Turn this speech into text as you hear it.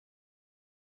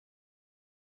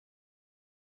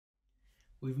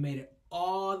We've made it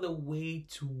all the way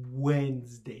to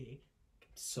Wednesday. I'm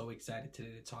so excited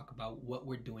today to talk about what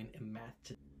we're doing in math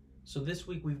today. So this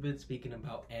week we've been speaking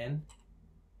about an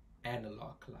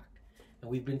analog clock.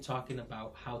 And we've been talking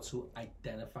about how to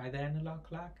identify the analog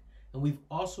clock. And we've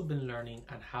also been learning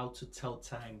on how to tell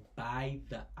time by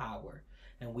the hour.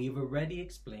 And we've already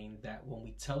explained that when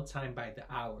we tell time by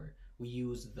the hour, we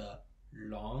use the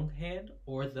long hand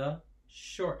or the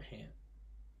shorthand.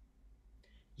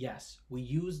 Yes, we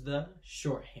use the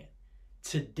shorthand.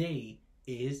 Today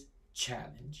is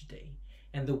challenge day.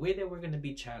 And the way that we're going to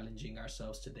be challenging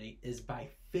ourselves today is by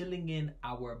filling in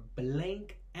our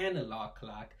blank analog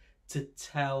clock to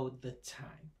tell the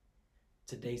time.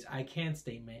 Today's I can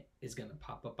statement is going to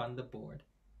pop up on the board.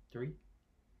 3,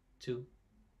 2,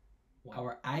 1.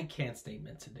 Our I can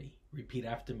statement today. Repeat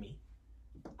after me.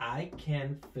 I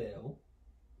can fill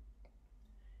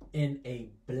in a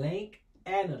blank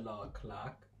analog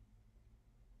clock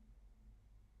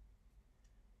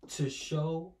to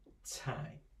show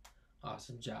time.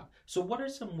 Awesome job. So what are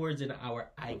some words in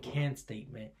our I can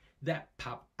statement that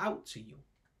pop out to you?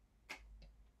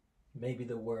 Maybe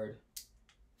the word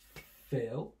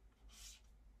fill,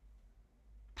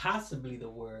 possibly the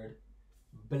word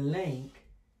blank,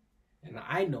 and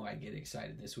I know I get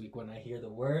excited this week when I hear the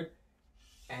word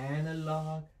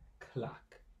analog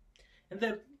clock. And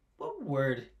then what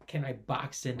word can I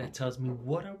box in that tells me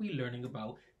what are we learning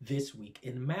about this week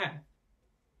in math?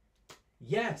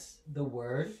 Yes, the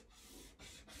word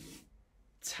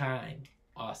time.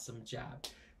 Awesome job.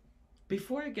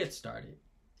 Before I get started,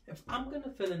 if I'm going to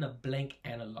fill in a blank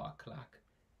analog clock,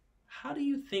 how do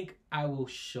you think I will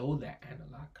show that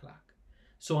analog clock?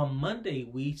 So on Monday,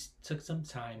 we took some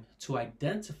time to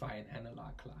identify an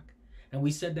analog clock. And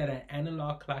we said that an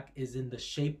analog clock is in the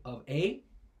shape of a,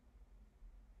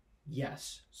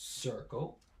 yes,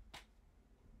 circle.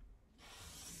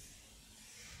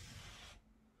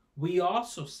 We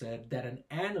also said that an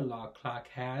analog clock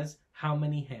has how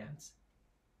many hands?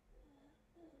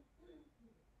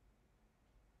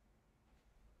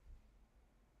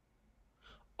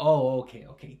 Oh,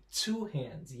 okay. 2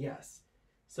 hands, yes.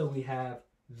 So we have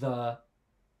the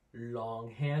long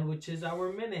hand, which is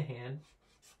our minute hand.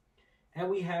 And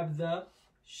we have the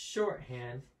short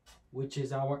hand, which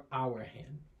is our hour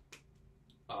hand.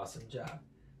 Awesome job.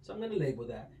 So I'm going to label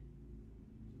that.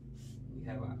 We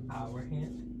have our hour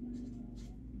hand.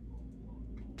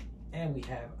 And we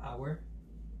have our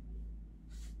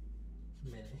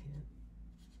minute hand.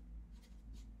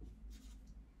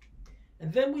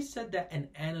 And then we said that an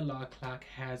analog clock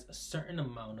has a certain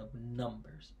amount of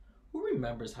numbers. Who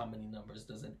remembers how many numbers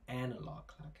does an analog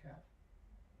clock have?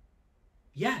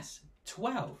 Yes,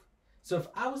 12. So if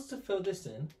I was to fill this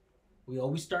in, we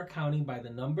always start counting by the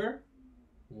number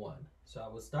 1. So I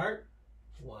will start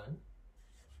 1,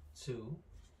 2,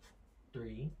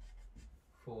 3,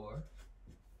 4,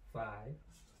 5,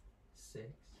 6,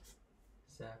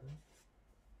 7,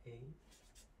 8,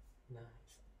 9,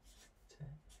 10,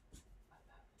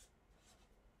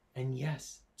 11. And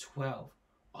yes, 12.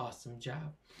 Awesome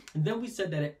job. And then we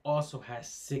said that it also has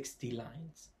 60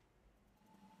 lines.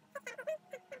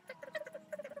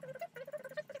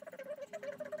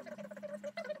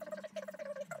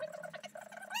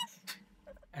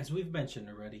 As we've mentioned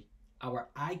already, our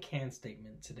I can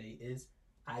statement today is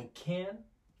I can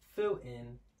fill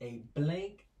in a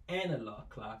blank analog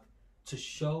clock to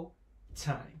show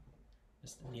time.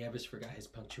 Mr. Nieves forgot his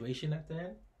punctuation at the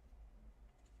end.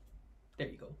 There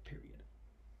you go, period.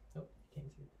 Nope,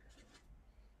 can't see it.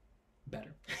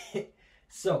 Better.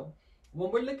 So,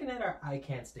 when we're looking at our I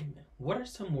can statement, what are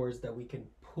some words that we can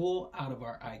pull out of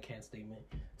our I can statement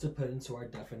to put into our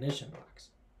definition box?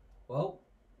 Well,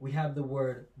 we have the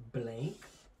word blank.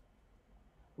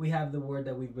 We have the word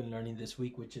that we've been learning this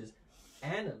week, which is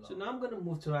analog. So now I'm going to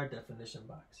move to our definition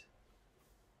box.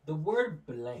 The word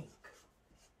blank.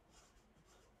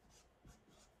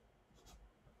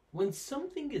 When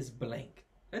something is blank,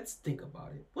 let's think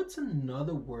about it. What's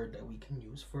another word that we can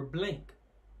use for blank?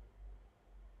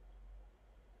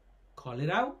 Call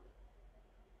it out.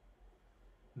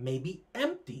 Maybe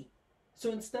empty.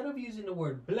 So instead of using the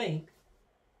word blank,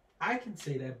 I can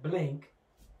say that blank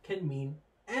can mean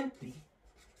empty.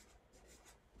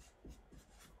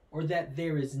 Or that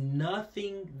there is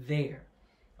nothing there.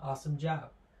 Awesome job.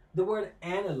 The word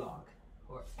analog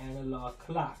or analog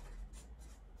clock.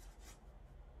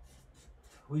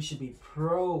 We should be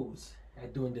pros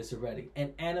at doing this already.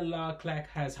 An analog clock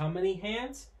has how many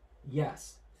hands?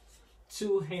 Yes,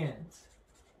 2 hands.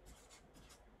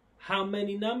 How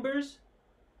many numbers?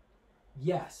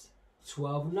 Yes,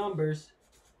 12 numbers.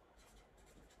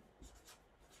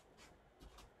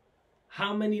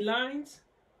 How many lines?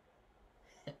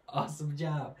 Awesome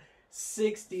job.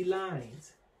 60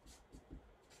 lines.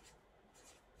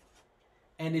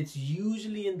 And it's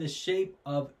usually in the shape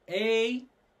of a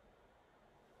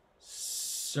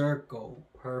circle.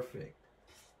 Perfect.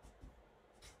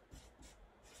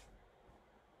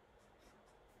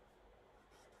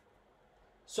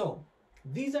 So,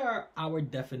 these are our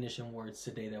definition words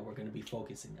today that we're going to be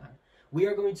focusing on. We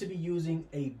are going to be using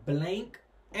a blank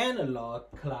analog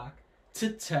clock to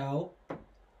tell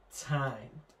time.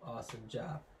 Awesome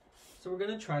job. So we're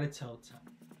going to try to tell time.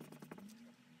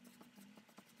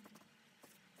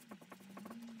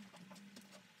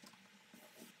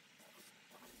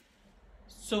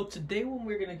 So today when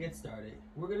we're going to get started,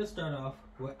 we're going to start off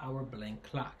with our blank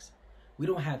clocks. We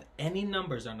don't have any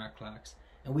numbers on our clocks,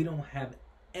 and we don't have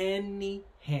any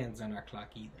hands on our clock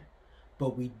either.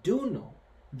 But we do know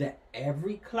that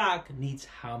every clock needs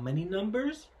how many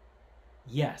numbers?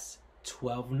 Yes,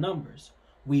 12 numbers.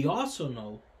 We also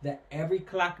know that every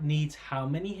clock needs how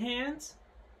many hands?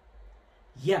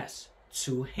 Yes,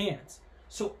 2 hands.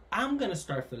 So I'm going to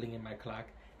start filling in my clock,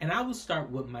 and I will start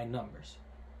with my numbers.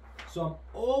 So I'm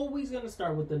always going to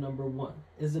start with the number 1.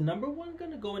 Is the number 1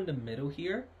 going to go in the middle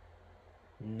here?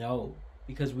 No,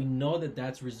 because we know that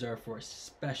that's reserved for a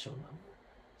special number.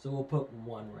 So we'll put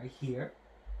 1 right here.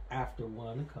 After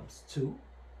 1 comes 2,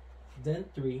 then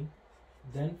 3,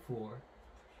 then 4,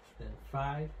 then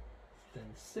 5, then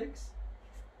 6,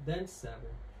 then 7,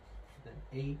 then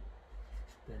 8,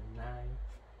 then 9,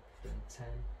 then 10,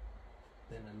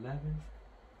 then 11.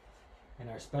 And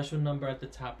our special number at the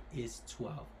top is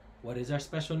 12. What is our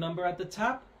special number at the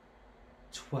top?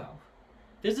 12.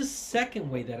 There's a second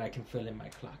way that I can fill in my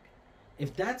clock.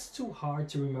 If that's too hard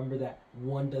to remember that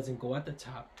 1 doesn't go at the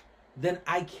top, then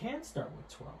I can start with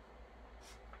 12.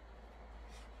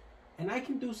 And I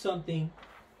can do something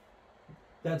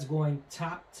that's going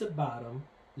top to bottom,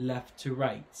 left to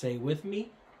right. Say with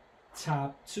me,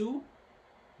 top to,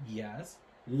 yes,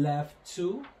 left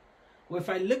to. Well, if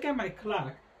I look at my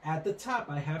clock, at the top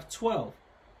I have 12.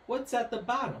 What's at the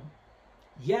bottom?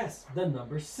 Yes, the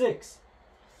number 6.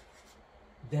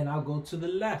 Then I'll go to the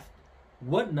left.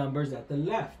 What number's at the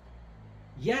left?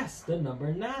 Yes, the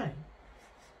number 9.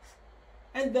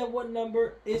 And then what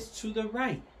number is to the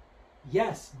right?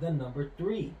 Yes, the number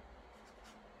 3.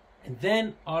 And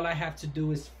then all I have to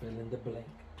do is fill in the blank.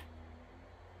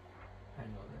 I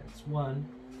know that it's 1,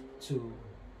 2,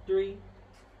 3,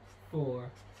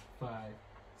 4, 5,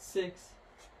 6,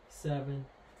 7,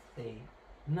 8,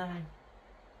 9,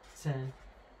 10,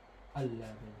 11,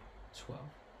 12.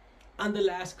 On the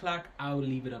last clock, I'll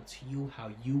leave it up to you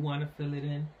how you want to fill it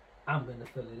in. I'm going to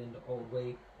fill it in the old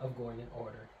way of going in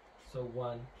order. So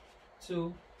 1,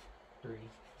 2, 3,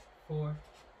 4,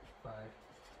 5,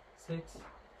 6,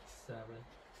 7,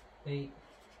 8,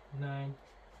 9,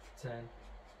 10,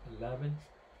 11,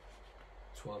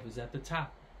 12 is at the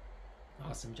top.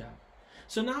 Awesome job.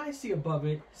 So now I see above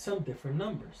it some different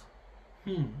numbers.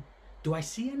 Do I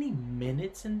see any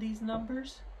minutes in these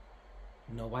numbers?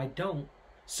 No, I don't.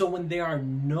 So when there are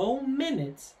no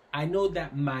minutes, I know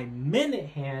that my minute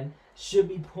hand should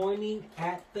be pointing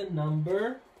at the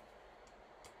number,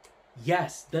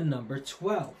 yes, the number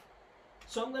 12.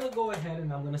 So I'm going to go ahead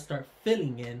and I'm going to start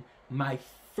filling in my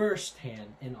first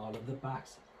hand in all of the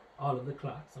boxes, all of the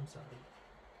clocks, I'm sorry.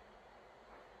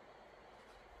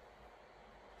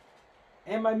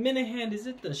 And my minute hand, is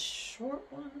it the short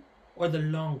one or the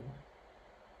long one?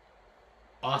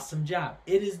 Awesome job.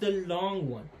 It is the long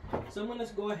one. So I'm going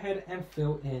to go ahead and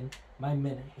fill in my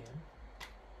minute hand.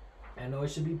 I know it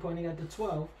should be pointing at the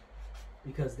 12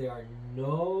 because there are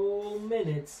no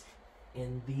minutes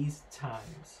in these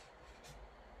times.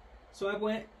 So I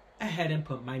went ahead and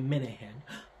put my minute hand.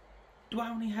 Do I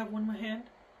only have one hand?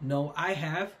 No, I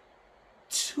have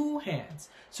 2 hands.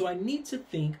 So I need to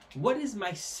think, what is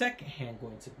my second hand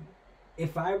going to be?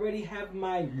 If I already have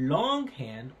my long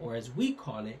hand, or as we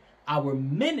call it, our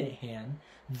minute hand,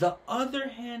 the other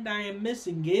hand I am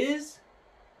missing is,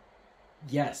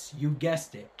 yes, you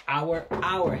guessed it, our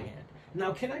hour hand.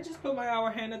 Now, can I just put my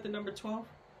hour hand at the number 12?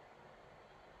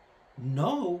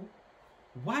 No.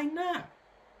 Why not?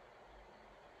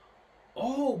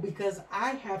 Oh, because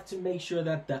I have to make sure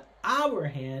that the hour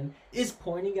hand is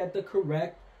pointing at the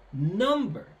correct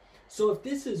number. So if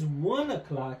this is 1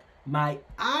 o'clock, my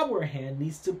hour hand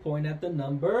needs to point at the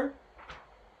number,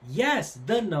 yes,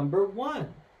 the number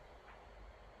 1.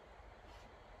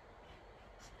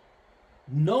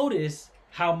 Notice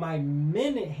how my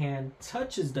minute hand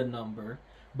touches the number,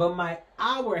 but my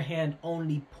hour hand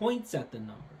only points at the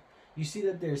number. You see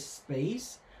that there's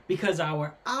space? Because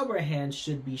our hour hand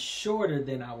should be shorter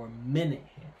than our minute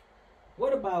hand.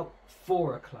 What about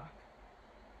 4 o'clock?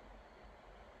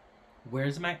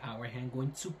 Where's my hour hand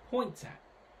going to point at?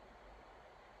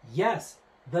 Yes,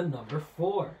 the number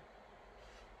 4.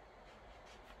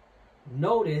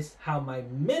 Notice how my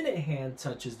minute hand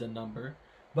touches the number,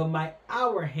 but my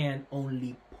hour hand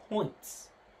only points.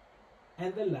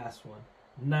 And the last one,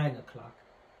 9 o'clock.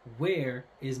 Where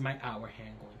is my hour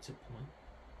hand going to point?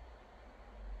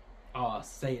 Oh,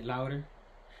 say it louder.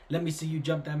 Let me see you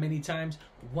jump that many times.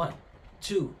 1,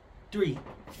 2, 3,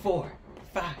 4,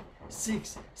 5,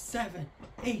 6, 7,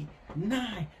 8,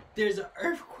 9. There's an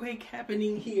earthquake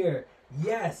happening here.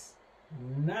 Yes,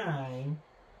 9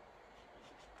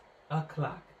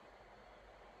 o'clock.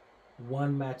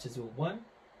 1 matches with 1,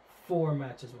 4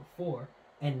 matches with 4,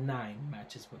 and 9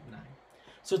 matches with 9.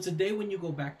 So today when you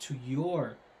go back to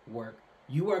your work,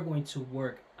 you are going to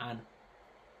work on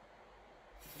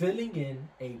filling in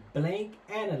a blank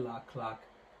analog clock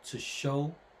to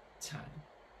show time.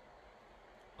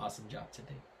 Awesome job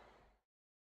today.